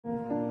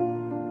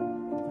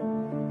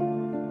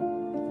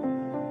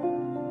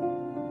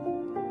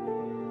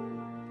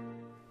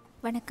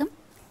வணக்கம்.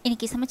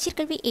 இன்னைக்கு சமச்சீர்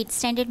கல்வி 8th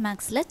ஸ்டாண்டர்ட்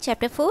மேக்ஸில்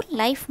சாப்டர் 4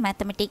 லைஃப்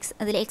மேத்தமெட்டிக்ஸ்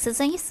அதில்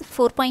எக்ஸசைஸ்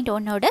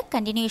 4.1ஓட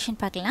கண்டினியூஷன்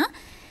பார்க்கலாம்.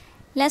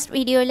 லாஸ்ட்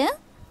வீடியோவில்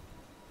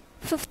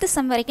 5th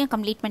சம் வரைக்கும்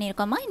கம்ப்ளீட்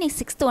பண்ணியிருக்கோமா. இன்னைக்கு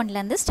 6th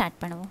ஒன்லேருந்து ஸ்டார்ட்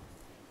பண்ணுவோம்.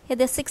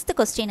 இது 6th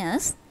question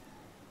is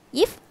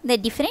if the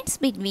difference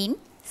between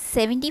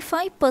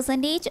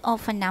 75%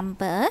 of a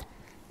number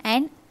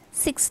and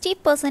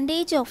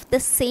 60% of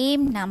the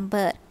same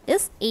number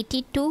is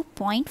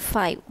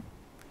 82.5,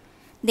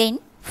 then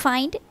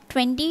find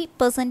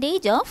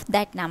 20% of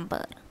that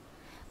number.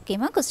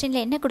 ஓகேமா,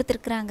 கொஸ்டினில் என்ன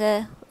கொடுத்துருக்குறாங்க,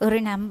 ஒரு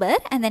நம்பர்,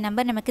 அந்த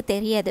நம்பர் நமக்கு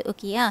தெரியாது.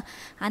 ஓகேயா,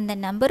 அந்த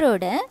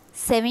நம்பரோட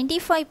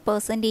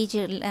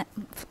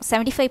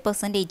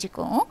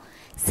 75%க்கும்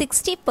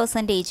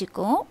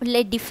 60%க்கும் உள்ள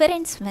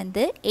டிஃபரன்ஸ்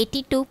வந்து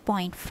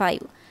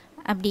 82.5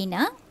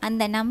 அப்படின்னா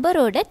அந்த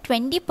நம்பரோட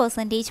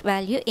 20%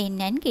 வேல்யூ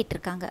என்னன்னு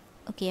கேட்டிருக்காங்க.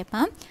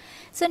 ஓகேப்பா,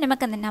 ஸோ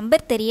நமக்கு அந்த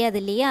நம்பர் தெரியாது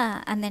இல்லையா,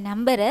 அந்த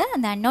நம்பரை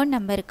அந்த அன்னோன்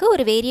நம்பருக்கு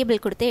ஒரு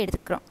வேரியபிள் கொடுத்து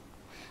எடுத்துக்கிறோம்.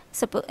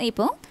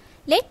 இப்போது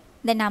லெட்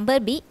த நம்பர்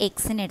பி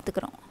எக்ஸ்ன்னு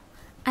எடுத்துக்கிறோம்.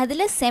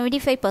 அதில்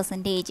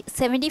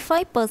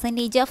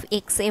 75% ஆஃப்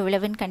எக்ஸ்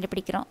எவ்வளவுன்னு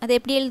கண்டுபிடிக்கிறோம். அதை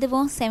எப்படி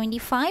எழுதுவோம்,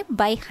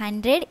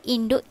 75/100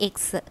 into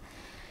X.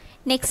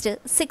 Next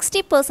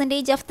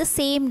 60% of the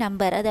same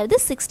number, அதாவது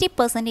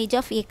 60%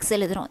 ஆஃப் எக்ஸ்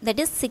எழுதுகிறோம்.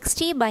 That is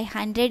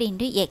 60/100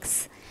 into X.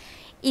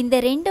 இந்த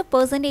ரெண்டு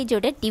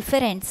பர்சன்டேஜோட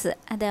டிஃபரன்ஸ்,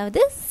 அதாவது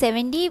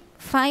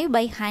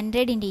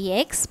 75/100 into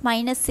X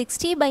minus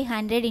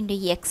 60/100 into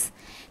X,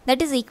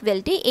 that is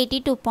equal to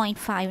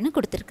 82.5ன்னு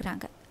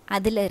கொடுத்துருக்குறாங்க.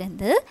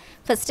 அதிலிருந்து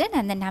ஃபஸ்ட்டு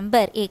அந்த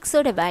நம்பர்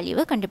எக்ஸோட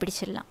வேல்யூவை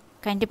கண்டுபிடிச்சிடலாம்.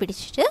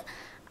 கண்டுபிடிச்சிட்டு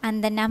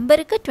அந்த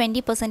நம்பருக்கு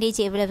 20%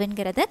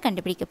 எவ்வளவுங்கிறத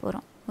கண்டுபிடிக்க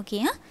போகிறோம்.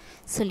 ஓகேயா,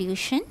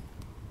 solution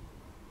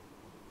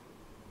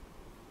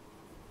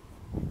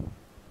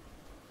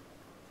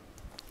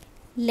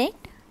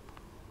let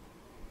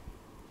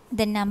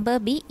the number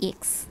be x.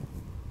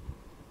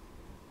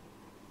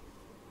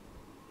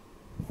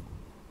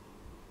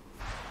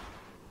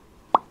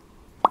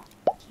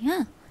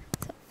 Yeah.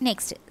 So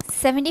next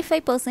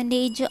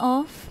 75%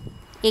 of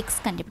x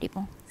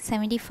கண்டுபிடிப்போம்.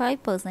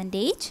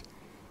 75%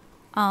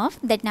 of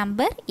that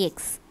number x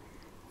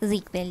is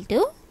equal to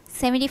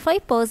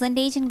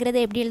 75%ங்கிறது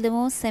எப்படி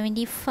எழுதுவோம்,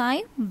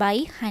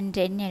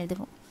 75/100ன்னு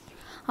எழுதுவோம்.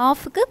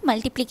 ஆஃப்க்கு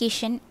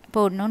மல்டிப்ளிகேஷன்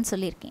போடணும்னு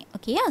சொல்லியிருக்கேன்.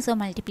 ஓகேயா, ஸோ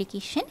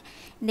மல்டிப்ளிகேஷன்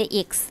இந்த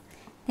X,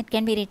 that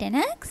can be written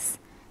as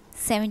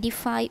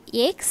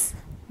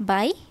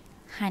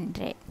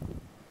 75x/100.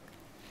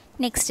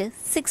 Next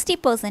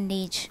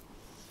 60%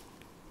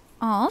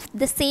 of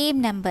the same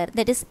number,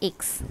 that is x,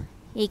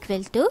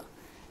 equal to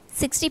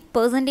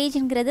 60%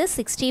 ங்கிறது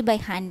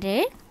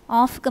 60/100,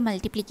 of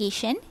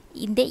multiplication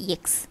in the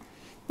x,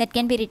 that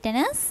can be written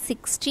as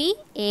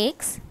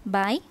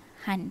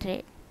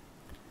 60x/100.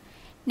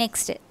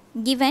 Next,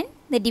 given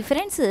the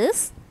difference is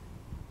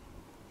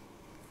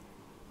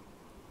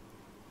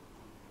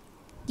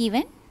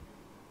given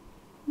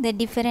the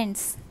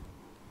difference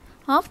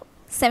of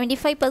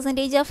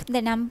 75% of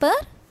the number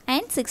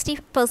and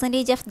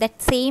 60% of that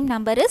same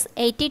number is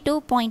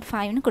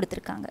 82.5ன்னு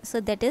கொடுத்துருக்காங்க. So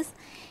that is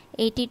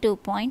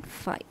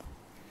 82.5.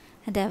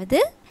 அதாவது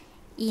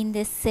இந்த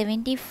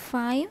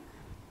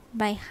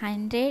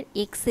 75/100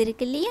 X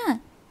இருக்கு இல்லையா,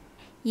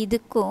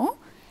 இதுக்கும்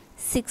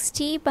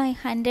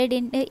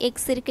 60/100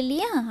 X இருக்கு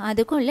இல்லையா,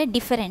 அதுக்கும் உள்ள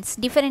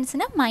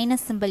டிஃபரன்ஸ்னால்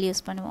மைனஸ் சிம்பிள்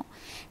யூஸ் பண்ணுவோம்.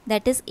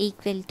 That is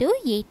equal to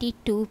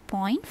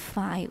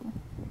 82.5.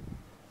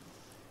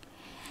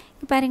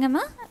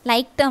 பாருங்கம்மா,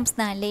 லைக் டேர்ம்ஸ்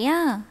தான் இல்லையா,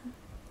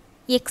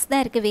 எக்ஸ்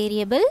தான் இருக்குது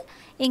வேரியபிள்,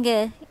 இங்கே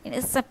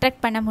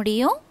சப்ட்ராக்ட் பண்ண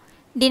முடியும்.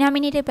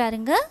 டினாமினேட்டர்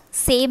பாருங்கள்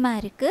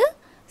சேமாக இருக்குது,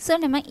 ஸோ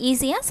நம்ம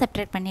ஈஸியாக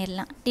சப்ட்ராக்ட்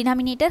பண்ணிடலாம்.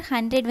 டினாமினேட்டர்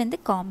 100 வந்து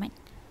common.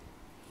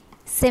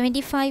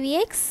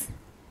 75x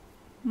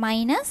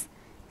minus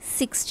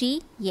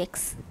 60x,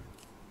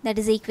 that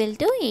is equal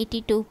to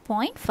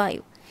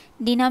 82.5.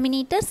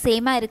 Denominator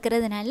சேமாக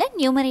இருக்கிறதுனால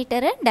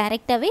நியூமரேட்டரை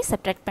டைரெக்டாகவே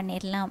சப்ட்ராக்ட்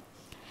பண்ணிடலாம்.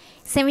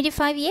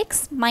 75x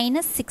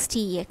minus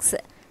 60x,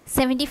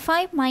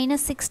 75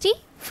 minus 60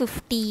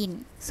 15,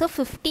 so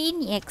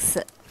 15x,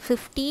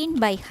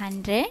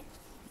 15/100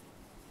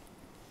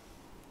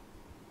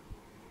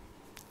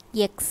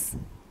 x.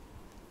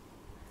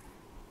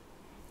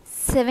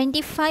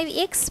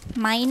 75x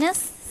minus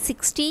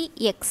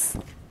 60x,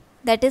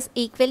 that is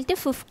equal to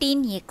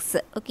 15x.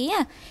 ஓகேயா,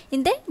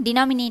 இந்த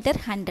டினாமினேட்டர்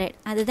 100,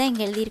 அதுதான்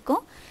இங்கே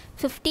எழுதியிருக்கோம்.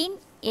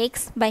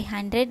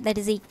 15x/100, that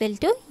is equal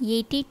to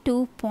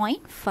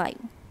 82.5.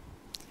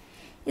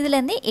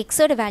 இதிலேருந்து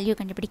எக்ஸோட வேல்யூ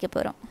கண்டுபிடிக்க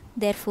போகிறோம்.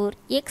 therefore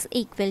x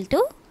equal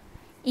to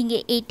இங்கே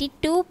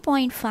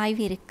 82.5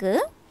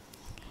 இருக்குது.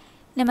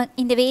 நம்ம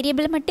இந்த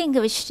வேரியபிள் மட்டும்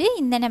இங்கே வச்சுட்டு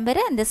இந்த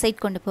நம்பரை அந்த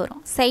சைட் கொண்டு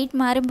போகிறோம். சைட்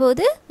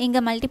மாறும்போது இங்கே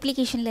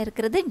மல்டிப்ளிகேஷனில்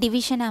இருக்கிறது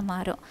டிவிஷனாக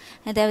மாறும்.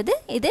 அதாவது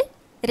இது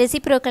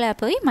ரெசிப்ரோக்கலாக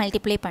போய்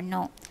மல்டிப்ளை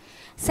பண்ணோம்.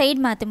 சைடு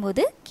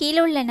மாற்றும்போது கீழே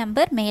உள்ள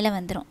நம்பர் மேலே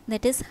வந்துடும்.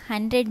 தட் இஸ்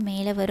 100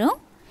 மேலே வரும்,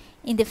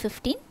 இந்த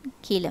 15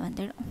 கீழே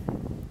வந்துடும்.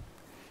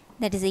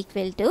 That is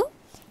equal to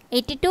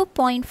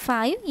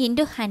 82.5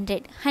 into 100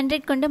 100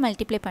 கொண்டு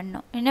மல்டிப்ளை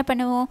பண்ணோம். என்ன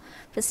பண்ணுவோம்?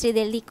 ஃபஸ்ட் இது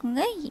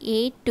எழுதிக்கோங்க.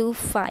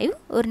 825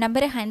 ஒரு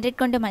நம்பரை 100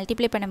 கொண்டு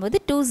மல்டிப்ளை பண்ணும்போது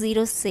 2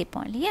 zeros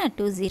சேர்ப்போம் இல்லையா?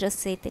 2 zeros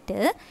சேர்த்துட்டு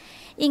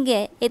இங்கே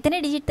எத்தனை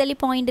டிஜிட் தள்ளி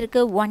பாயிண்ட்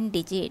இருக்குது? 1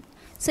 digit.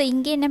 ஸோ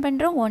இங்கே என்ன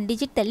பண்ணுறோம்? 1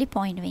 digit தள்ளி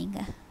பாயிண்ட் வைங்க.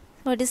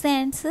 What is the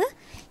answer?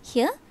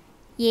 Here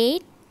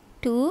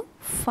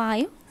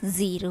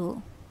 8250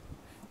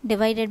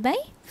 divided by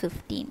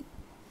 15.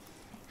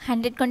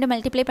 100 கொண்டு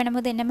மல்டிப்ளை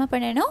பண்ணும்போது என்னம்மா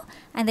பண்ணணும்?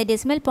 அந்த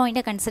டெசிமல்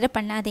பாயிண்ட்டை கன்சிடர்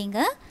பண்ணாதீங்க.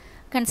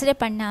 கன்சிடர்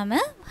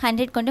பண்ணாமல்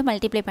 100 கொண்டு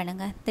மல்டிப்ளை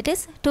பண்ணுங்கள். தட்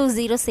இஸ் 2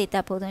 zeros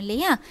சேர்த்தா போதும்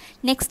இல்லையா?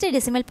 நெக்ஸ்ட்டு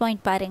டெசிமல்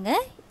பாயிண்ட்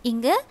பாருங்கள்.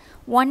 இங்கே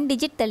 1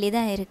 digit தள்ளி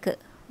தான் இருக்குது.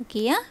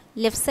 ஓகேயா?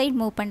 லெஃப்ட் சைட்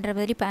மூவ் பண்ணுற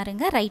மாதிரி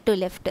பாருங்கள், ரைட் டு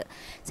லெஃப்ட்டு.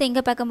 ஸோ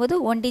இங்கே பார்க்கும்போது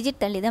 1 digit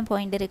தள்ளி தான்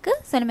பாயிண்ட் இருக்குது.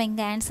 ஸோ நம்ம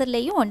இங்கே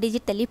ஆன்சர்லேயும் 1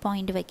 digit தள்ளி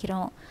பாயிண்ட்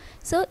வைக்கிறோம்.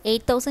 So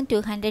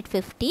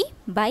 8250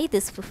 by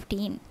this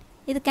 15.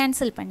 இது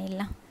கேன்சல்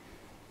பண்ணிடலாம்.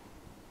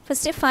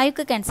 ஃபஸ்ட்டு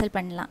 5க்கு கேன்சல்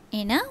பண்ணலாம்.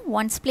 ஏன்னா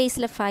ஒன்ஸ்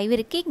பிளேஸில் 5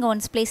 இருக்குது, இங்கே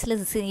ஒன்ஸ் பிளேஸில்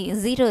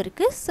 0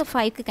 இருக்குது. ஸோ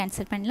 5க்கு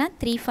கேன்சல் பண்ணலாம்.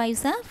 3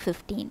 5s are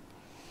 15.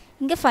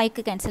 இங்கே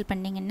 5க்கு கேன்சல்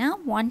பண்ணிங்கன்னா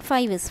 1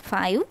 5 is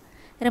 5,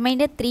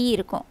 ரிமைண்டர் 3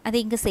 இருக்கும். அதை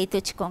இங்கே சேர்த்து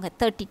வச்சுக்கோங்க.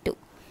 32.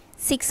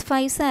 6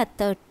 5s are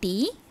 30,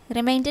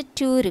 ரிமைண்டர்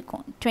 2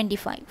 இருக்கும்.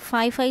 25.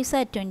 5 5s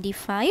are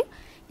 25.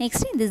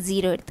 நெக்ஸ்ட்டு இந்த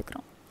 0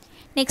 எடுத்துக்கிறோம்.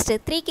 நெக்ஸ்ட்டு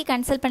 3க்கு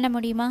கேன்சல் பண்ண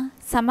முடியுமா?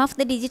 சம் ஆஃப்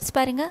த டிஜிட்ஸ்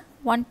பாருங்கள்.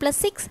 1 +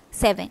 6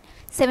 7,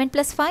 7 +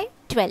 5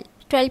 12,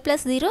 12 +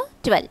 0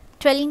 12.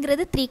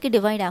 12ங்கிறது 3க்கு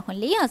டிவைட் ஆகும்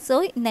இல்லையா? ஸோ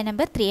இந்த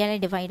நம்பர்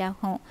 3ஆல் டிவைட்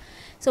ஆகும்.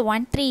 So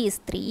 1 3 is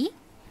 3.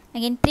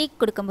 அகெயின் 3க்கு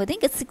கொடுக்கும்போது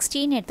இங்கே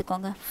 16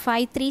 எடுத்துக்கோங்க.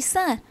 5 3s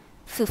are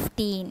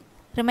 15,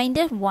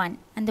 ரிமைண்டர் 1.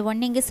 அந்த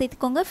 1 இங்கே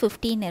சேர்த்துக்கோங்க.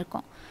 15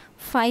 இருக்கும்.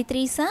 5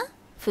 3s are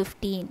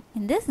 15,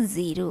 இந்த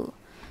 0.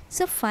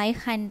 ஸோ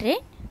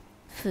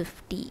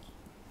 550.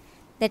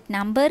 that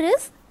number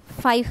is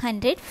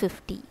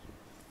 550.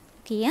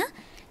 ஓகேயா?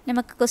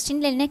 நமக்கு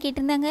கொஸ்டினில் என்ன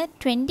கேட்டிருந்தாங்க?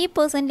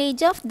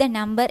 20% ஆஃப் த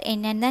நம்பர்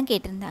என்னன்னு தான்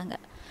கேட்டிருந்தாங்க.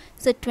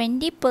 So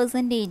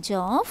 20%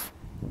 of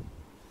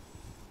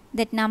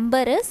that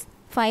number is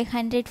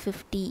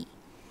 550.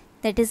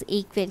 That is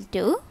equal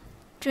to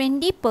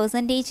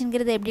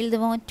 20%ங்கிறது எப்படி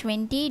எழுதுவோம்?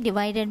 20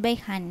 divided by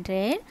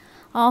 100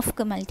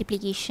 ஆஃப்க்கு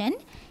multiplication.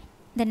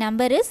 The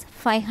number is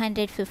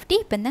 550.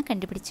 இப்போ தான்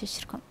கண்டுபிடிச்சி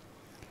வச்சுருக்கோம்.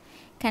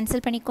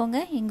 கேன்சல் பண்ணிக்கோங்க.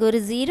 இங்கே ஒரு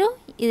 0,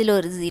 இதில்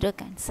ஒரு 0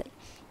 கேன்சல்.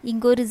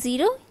 இங்கே ஒரு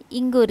 0,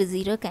 இங்கே ஒரு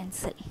 0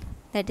 cancel.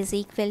 That is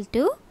equal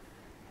to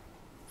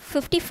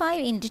 55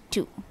 into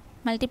 2.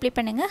 Multiply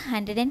பண்ணுங்கள்.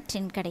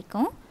 110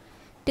 கிடைக்கும்.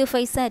 2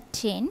 5s are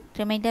 10,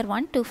 reminder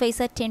 1. 2 5s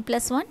are 10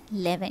 + 1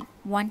 11,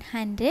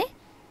 110.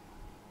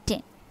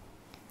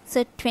 So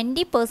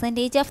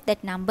 20% of that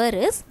number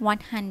is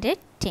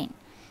 110.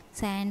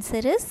 So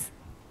answer is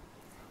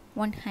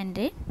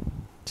 110.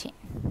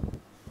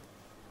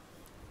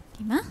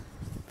 ஓகேமா?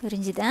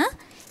 புரிஞ்சுதா?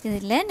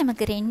 இதில்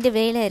நமக்கு 2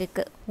 வேலை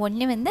இருக்குது.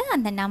 ஒன்று வந்து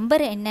அந்த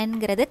நம்பர்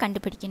என்னங்கிறத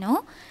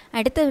கண்டுபிடிக்கணும்.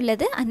 அடுத்து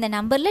உள்ளது அந்த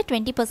நம்பரில்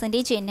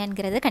 20%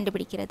 என்னங்கிறத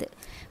கண்டுபிடிக்கிறது.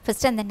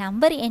 ஃபஸ்ட்டு அந்த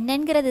நம்பர்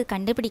என்னங்கிறது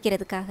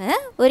கண்டுபிடிக்கிறதுக்காக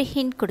ஒரு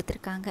ஹிண்ட்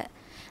கொடுத்துருக்காங்க.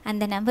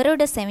 அந்த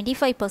நம்பரோட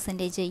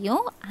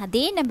 75%ஐயும்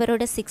அதே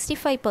நம்பரோட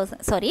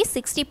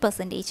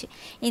 60%,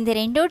 இந்த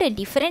ரெண்டோட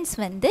டிஃப்ரென்ஸ்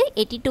வந்து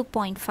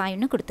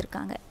 82.5ன்னு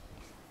கொடுத்துருக்காங்க.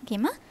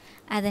 ஓகேம்மா?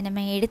 அதை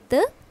நம்ம எடுத்து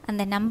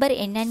அந்த நம்பர்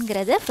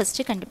என்னங்கிறத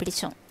ஃபஸ்ட்டு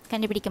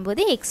கண்டுபிடிக்கும்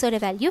போது எக்ஸோட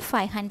வேல்யூ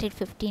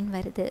 515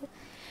 வருது.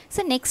 So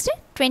next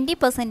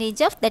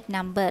 20% of that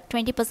number,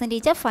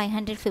 20% of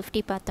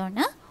 550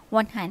 பார்த்தோன்னா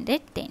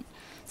 110.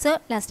 So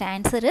last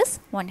answer is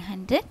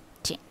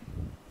 110.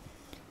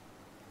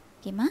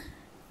 ஓகேம்மா?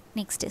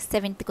 Next,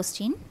 7th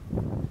question.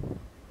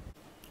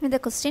 The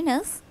question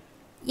is,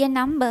 a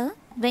number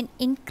when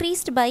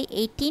increased by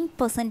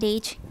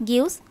 18%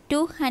 gives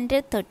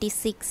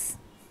 236.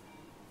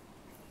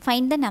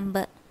 Find the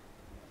number.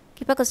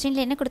 இப்போ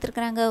கொஸ்டினில் என்ன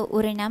கொடுத்துருக்குறாங்க?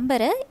 ஒரு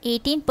நம்பரை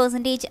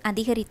 18%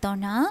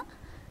 அதிகரித்தோன்னா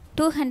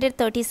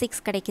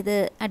 236 கிடைக்குது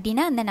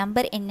அப்படின்னா அந்த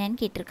நம்பர் என்னன்னு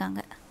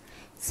கேட்டிருக்காங்க.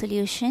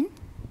 சொல்யூஷன்,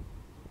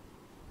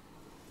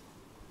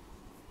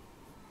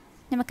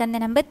 நமக்கு அந்த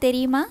நம்பர்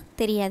தெரியுமா?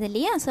 தெரியாது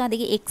இல்லையா? ஸோ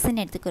அதுக்கு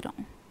எக்ஸ்ன்னு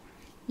எடுத்துக்கிறோம்.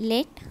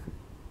 Let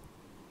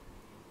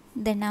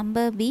the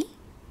number B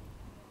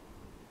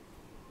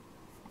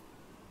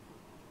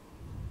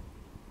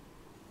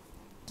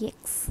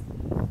X.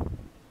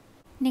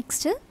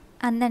 Next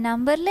அந்த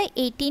நம்பரில்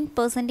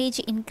 18%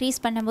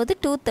 இன்க்ரீஸ் பண்ணும்போது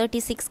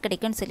 236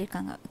 கிடைக்கும்னு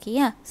சொல்லியிருக்காங்க.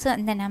 ஓகேயா? ஸோ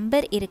அந்த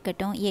நம்பர்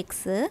இருக்கட்டும்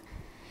எக்ஸு.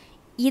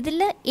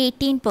 இதில்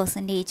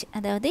 18%,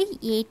 அதாவது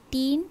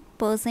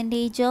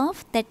 18%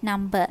 of that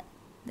number,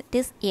 that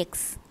is x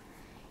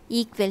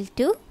equal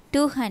to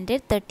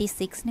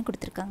 236ன்னு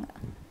கொடுத்துருக்காங்க.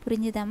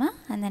 புரிஞ்சுதாம்மா?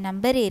 அந்த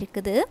நம்பர்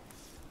இருக்குது,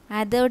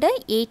 அதோட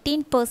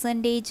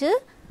 18%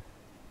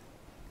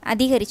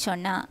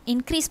 அதிகரித்தோன்னா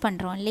இன்க்ரீஸ்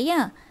பண்ணுறோம் இல்லையா?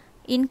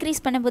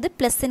 இன்க்ரீஸ் பண்ணும்போது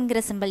ப்ளஸ்ங்கிற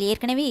சிம்பிள்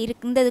ஏற்கனவே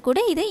இருந்தது கூட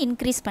இதை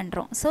இன்க்ரீஸ்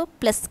பண்ணுறோம். ஸோ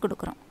ப்ளஸ்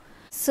கொடுக்குறோம்.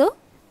 So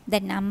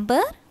the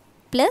number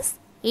plus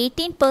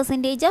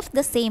 18% of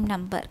the same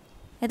number,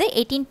 அதை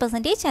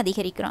 18%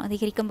 அதிகரிக்கிறோம்.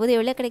 அதிகரிக்கும் போது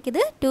எவ்வளோ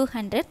கிடைக்குது?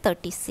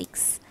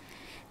 236.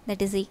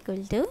 That is equal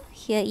to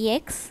here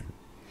x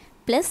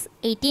plus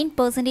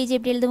 18%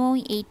 எப்படி எழுதுவோம்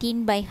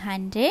 18 by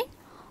 100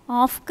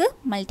 ஆஃப்க்கு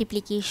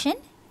மல்டிப்ளிகேஷன்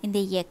இந்த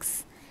x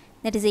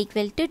that is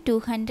equal to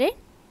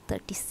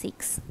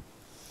 236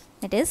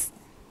 that is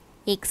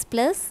x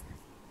plus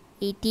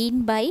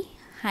 18 by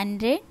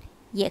 100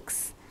 x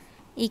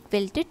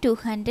equal to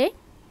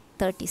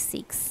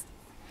 236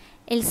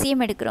 LCM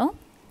எடுக்கிறோம்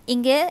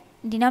இங்கே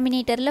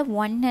டினாமினேட்டரில்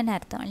 1ன்னு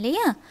அர்த்தம்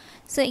இல்லையா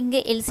ஸோ இங்கே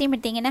LCM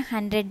எடுத்தீங்கன்னா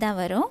 100 தான்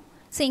வரும்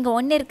ஸோ இங்கே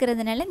 1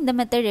 இருக்கிறதுனால இந்த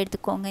மெத்தட்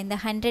எடுத்துக்கோங்க இந்த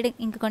 100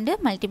 இங்கே கொண்டு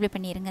மல்டிப்ளை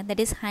பண்ணிடுங்க that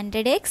is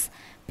 100x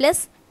plus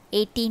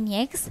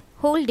 18x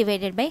whole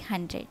divided by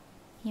 100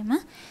 ஏமா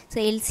ஸோ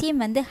LCM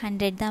வந்து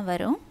 100 தான்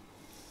வரும்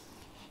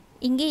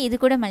இங்கே இது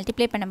கூட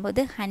மல்டிப்ளை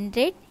பண்ணும்போது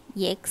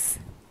 100x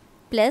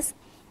plus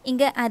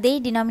இங்கே அதே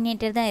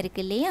டினாமினேட்டர் தான்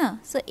இருக்குது இல்லையா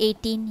so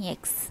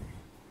 18x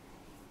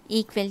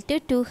equal to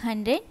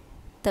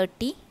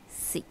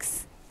 236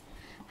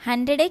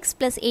 100x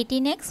plus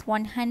 18x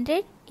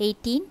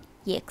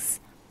 118x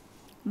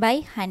by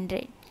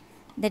 100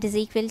 that is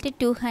equal to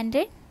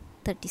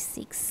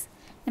 236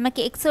 நமக்கு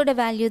x ஓட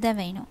வேல்யூ தான்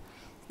வேணும்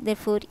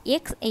therefore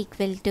x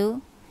equal to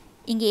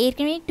இங்கே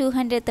ஏற்கனவே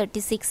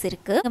 236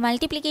 இருக்குது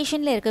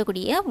மல்டிப்ளிகேஷனில்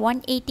இருக்கக்கூடிய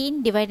 118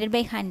 டிவைடட்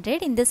பை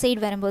 100 இந்த சைடு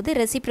வரும்போது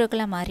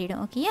ரெசிப்ரோக்கலாக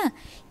மாறிடும் ஓகேயா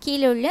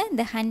கீழே உள்ள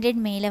இந்த 100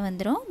 மேலே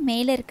வந்துடும்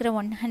மேலே இருக்கிற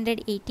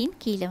 118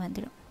 கீழே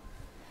வந்துடும்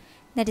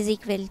that is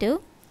equal to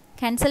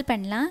cancel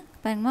பண்ணலாம்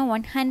பாருங்கம்மா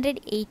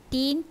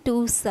 118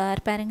 2s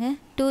ஆர் பாருங்கள்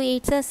 2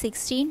 8s are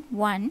 16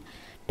 1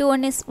 2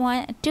 1 is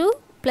 1 2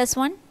 plus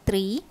 1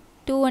 3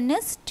 2 1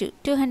 is 2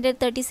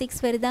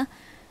 236 வருதா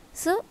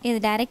ஸோ இது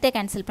டைரெக்டாக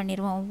கேன்சல்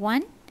பண்ணிடுவோம்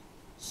 1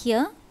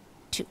 here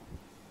 2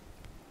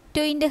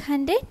 2 into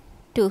 100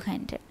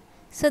 200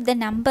 so the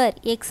number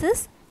x is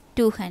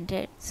 200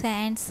 so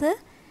answer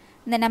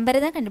இந்த நம்பரை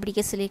தான்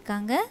கண்டுபிடிக்க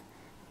சொல்லியிருக்காங்க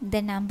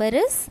the number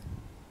is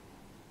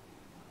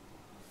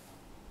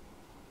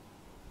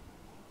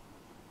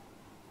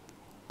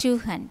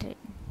 200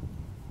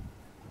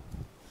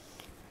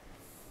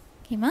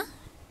 ஓகேமா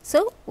ஸோ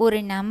ஒரு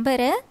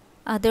நம்பரை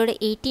அதோட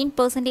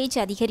 18%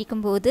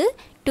 அதிகரிக்கும் போது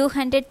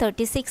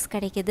 236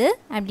 கிடைக்குது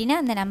அப்படின்னா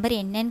அந்த நம்பர்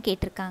என்னன்னு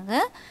கேட்டிருக்காங்க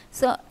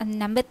ஸோ அந்த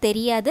நம்பர்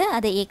தெரியாது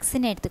அதை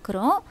எக்ஸ்ன்னு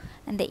எடுத்துக்கிறோம்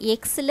அந்த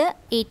எக்ஸில்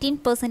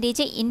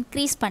 18%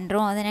 இன்க்ரீஸ்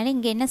பண்ணுறோம் அதனால்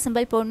இங்கே என்ன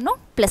சிம்பிள் போடணும்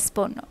ப்ளஸ்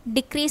போடணும்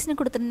டிக்ரீஸ்னு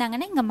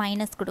கொடுத்துருந்தாங்கன்னா இங்கே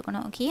மைனஸ்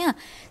கொடுக்கணும் ஓகேயா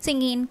ஸோ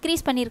இங்கே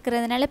இன்க்ரீஸ்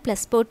பண்ணியிருக்கிறதுனால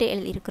ப்ளஸ் போட்டு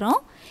எழுதியிருக்கிறோம்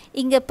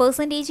இங்கே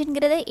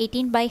பர்சன்டேஜுங்கிறத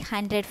 18 by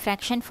 100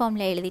 ஃப்ராக்ஷன்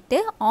ஃபார்மில் எழுதிட்டு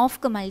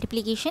ஆஃப்க்கு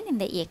மல்டிப்ளிகேஷன்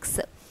இந்த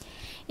எக்ஸ்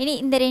இனி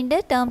இந்த ரெண்டு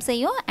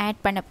டேர்ம்ஸையும்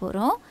ஆட் பண்ண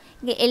போகிறோம்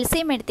இங்கே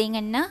எல்சிஎம்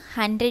எடுத்திங்கன்னா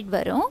 100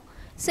 வரும்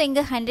ஸோ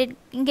இங்கே 100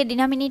 இங்கே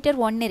டினாமினேட்டர்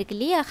 1 இருக்கு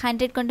இல்லையா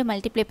 100 கொண்டு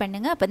மல்டிப்ளை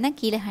பண்ணுங்கள் அப்போ தான்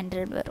கீழே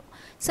 100 வரும்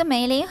ஸோ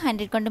மேலேயும்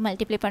 100 கொண்டு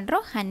மல்டிப்ளை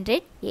பண்ணுறோம்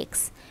 100x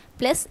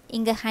ப்ளஸ்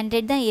இங்கே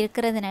 100 தான்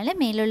இருக்கிறதுனால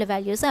மேலே உள்ள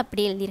வேல்யூஸை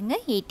அப்படியே எழுதிருங்க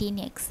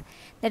 18x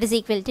that is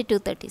equal to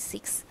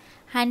 236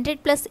 100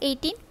 plus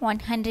 18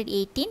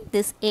 118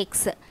 this x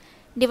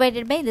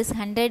divided by this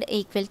 100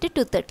 equal to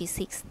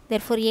 236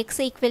 therefore x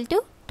equal to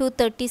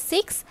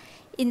 236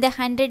 இந்த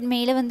 100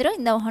 மேலே வந்துடும்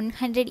இந்த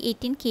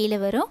 118 கீழே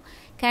வரும்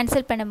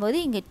கேன்சல் பண்ணும்போது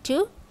இங்கே 2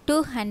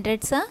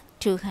 200s are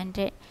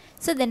 200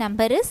 so the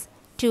number is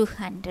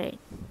 200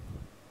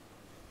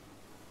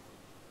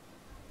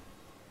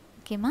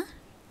 okay ma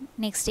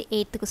next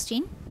 8th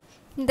question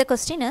the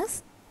question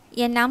is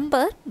a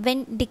number when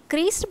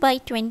decreased by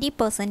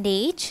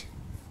 20%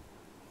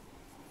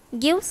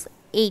 gives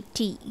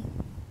 80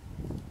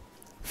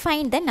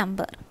 find the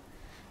number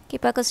okay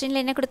இப்போ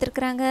கொஸ்டினில் என்ன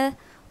கொடுத்துருக்குறாங்க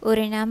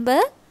ஒரு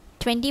நம்பர்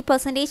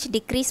 20%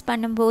 டிக்ரீஸ்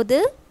பண்ணும்போது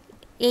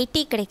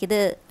 80 கிடைக்குது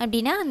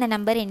அப்படின்னா அந்த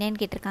நம்பர் என்னன்னு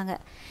கேட்டிருக்காங்க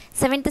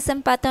 7th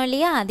சம் பார்த்தோம்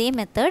இல்லையா அதே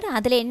மெத்தட்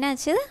அதில்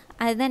என்னாச்சு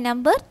அதுதான்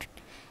நம்பர்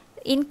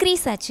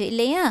இன்க்ரீஸ் ஆச்சு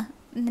இல்லையா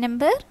இந்த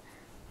நம்பர்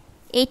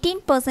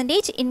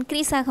 18%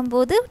 இன்க்ரீஸ்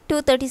ஆகும்போது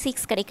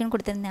 236 கிடைக்கும்னு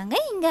கொடுத்துருந்தாங்க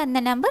இங்கே அந்த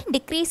நம்பர்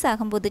டிக்ரீஸ்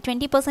ஆகும்போது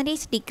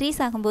 20% டிக்ரீஸ்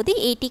ஆகும்போது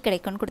 80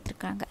 கிடைக்கும்னு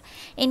கொடுத்துருக்காங்க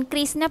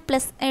இன்க்ரீஸ்னால்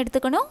ப்ளஸ்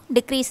எடுத்துக்கணும்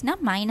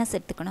டிக்ரீஸ்னால் மைனஸ்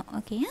எடுத்துக்கணும்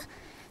ஓகேயா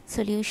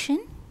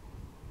சொல்யூஷன்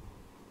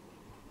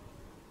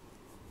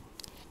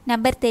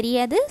நம்பர்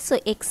தெரியாது ஸோ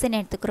எக்ஸ்ன்னு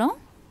எடுத்துக்கிறோம்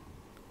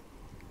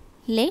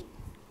let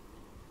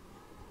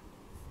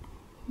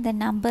the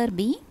number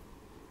be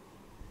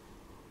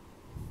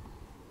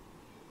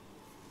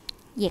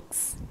x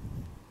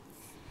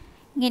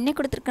இங்கே என்ன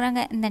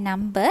கொடுத்துருக்குறாங்க இந்த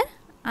நம்பர்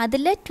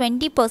அதில்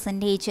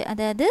 20%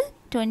 அதாவது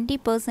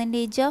 20%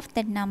 of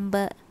the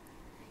number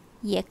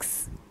X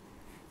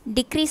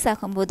degrees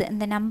ஆகும்போது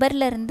இந்த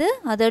நம்பர்லேருந்து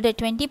அதோட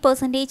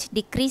 20%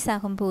 டிக்ரீஸ்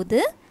ஆகும்போது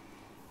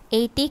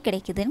 80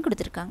 கிடைக்குதுன்னு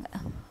கொடுத்துருக்காங்க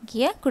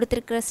ஓகே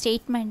கொடுத்துருக்குற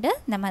ஸ்டேட்மெண்ட்டை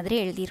இந்த மாதிரி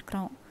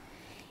எழுதியிருக்கிறோம்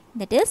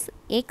that is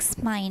X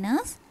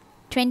minus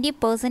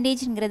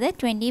 20%ங்கிறத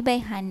 20 by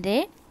 100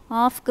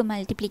 ஆஃப்க்கு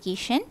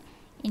multiplication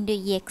into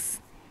X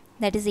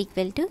that is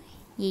equal to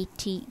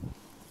 80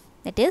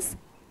 that is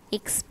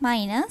X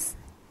minus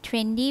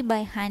 20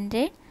 by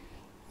 100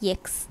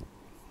 X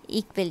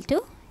equal to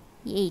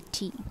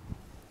 80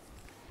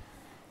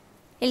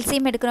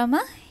 LCM எடுக்கிறோமா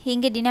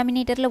இங்கே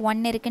டினாமினேட்டரில்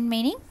 1 இருக்குன்னு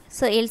மீனிங்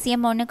ஸோ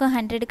எல்சிஎம் 1க்கும்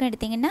 100க்கும்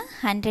எடுத்திங்கன்னா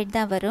 100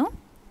 தான் வரும்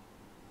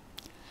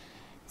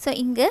ஸோ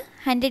இங்கே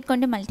 100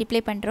 கொண்டு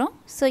மல்டிப்ளை பண்ணுறோம்.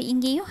 ஸோ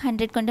இங்கேயும்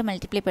 100 கொண்டு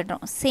மல்டிப்ளை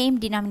பண்ணுறோம் சேம்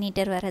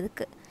டினாமினேட்டர்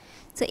வரதுக்கு.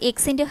 So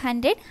X into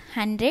 100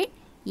 100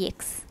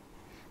 X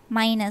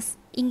minus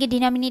இங்கே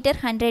டினாமினேட்டர்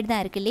 100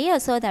 தான் இருக்கு இல்லையா.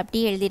 ஸோ அதை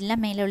அப்படியே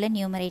எழுதிடலாம் மேலே உள்ள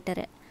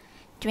நியூமரேட்டரை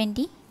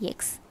 20x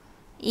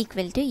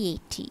ஈக்குவல் டு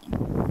 80.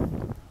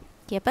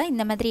 ஓகேப்பா,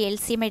 இந்த மாதிரி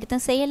எல்சிஎம்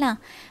எடுத்தும் செய்யலாம்.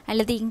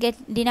 அல்லது இங்கே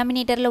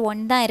டினாமினேட்டரில்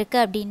 1 தான்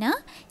இருக்குது அப்படின்னா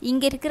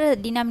இங்கே இருக்கிற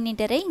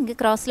டினாமினேட்டரை இங்கே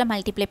கிராஸில்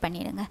மல்டிப்ளை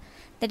பண்ணிடுங்க.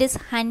 That is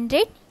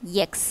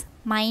 100x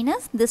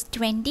minus this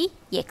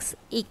 20x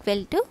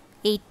equal to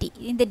 80.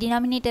 இந்த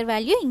டினாமினேட்டர்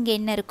வேல்யூ இங்கே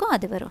என்ன இருக்கோ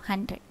அது வரும்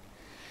 100.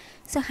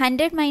 So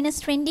 100 minus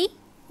 20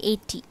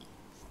 80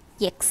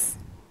 x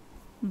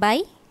by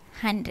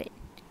 100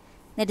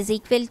 that is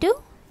equal to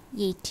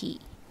 80.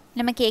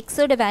 நமக்கு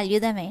xோட வேல்யூ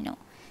தான் வேணும்.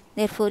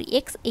 therefore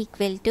x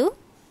equal to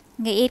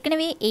இங்கே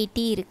ஏற்கனவே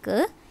 80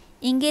 இருக்குது.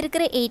 இங்கே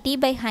இருக்கிற 80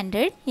 by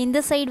 100 இந்த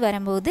சைடு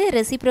வரும்போது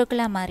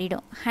ரெசிப்ரோக்கலாக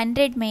மாறிடும்.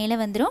 100 மேலே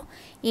வந்துடும்,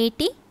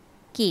 80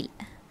 கீழ்.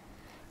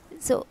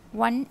 So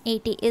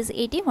 180 is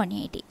 80,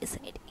 180 is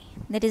 80.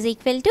 that is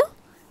equal to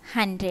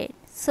 100.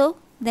 so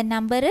the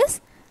number is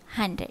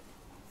 100.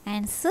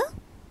 answer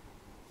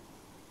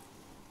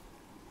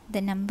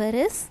the number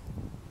is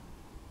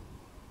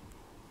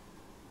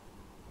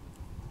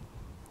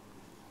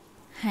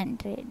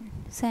 100.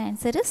 so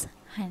answer is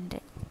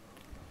 100.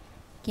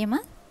 ஓகேம்மா,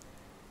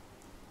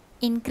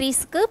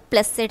 இன்க்ரீஸ்க்கு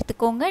ப்ளஸ்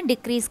எடுத்துக்கோங்க,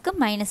 டிக்ரீஸ்க்கு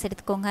மைனஸ்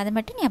எடுத்துக்கோங்க. அதை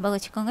மட்டும் ஞாபகம்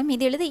வச்சுக்கோங்க.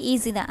 மீதி எழுத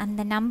ஈஸி தான்.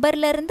 அந்த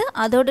நம்பர்லேருந்து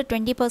அதோட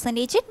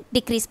 20%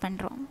 டிக்ரீஸ்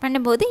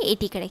பண்ணும்போது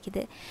 80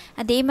 கிடைக்குது.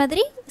 அதே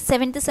மாதிரி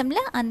 7th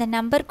செம்மில் அந்த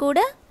நம்பர் கூட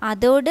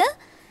அதோட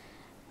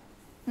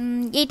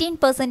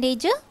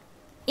 18%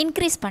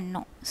 இன்க்ரீஸ்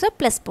பண்ணோம். ஸோ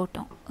ப்ளஸ்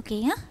போட்டோம்.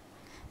 ஓகேயா.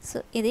 ஸோ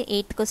இது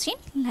 8th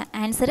கொஸ்டின்.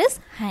 Answer is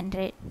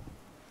 100.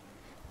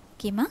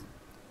 ஓகேம்மா,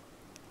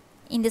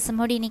 இந்த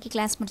சம்மோடு இன்றைக்கி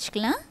கிளாஸ்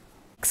முடிச்சுக்கலாம்.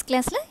 நெக்ஸ்ட்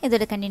கிளாஸில்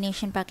இதோட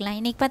கண்டினியூஷன் பார்க்கலாம்.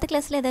 இன்றைக்கி பார்த்த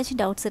கிளாஸில் ஏதாச்சும்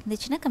டவுட்ஸ்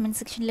இருந்துச்சுன்னா கமெண்ட்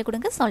செக்ஷனில்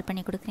கொடுங்க, சால்வ்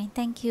பண்ணி கொடுக்குறேன்.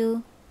 தேங்க்யூ.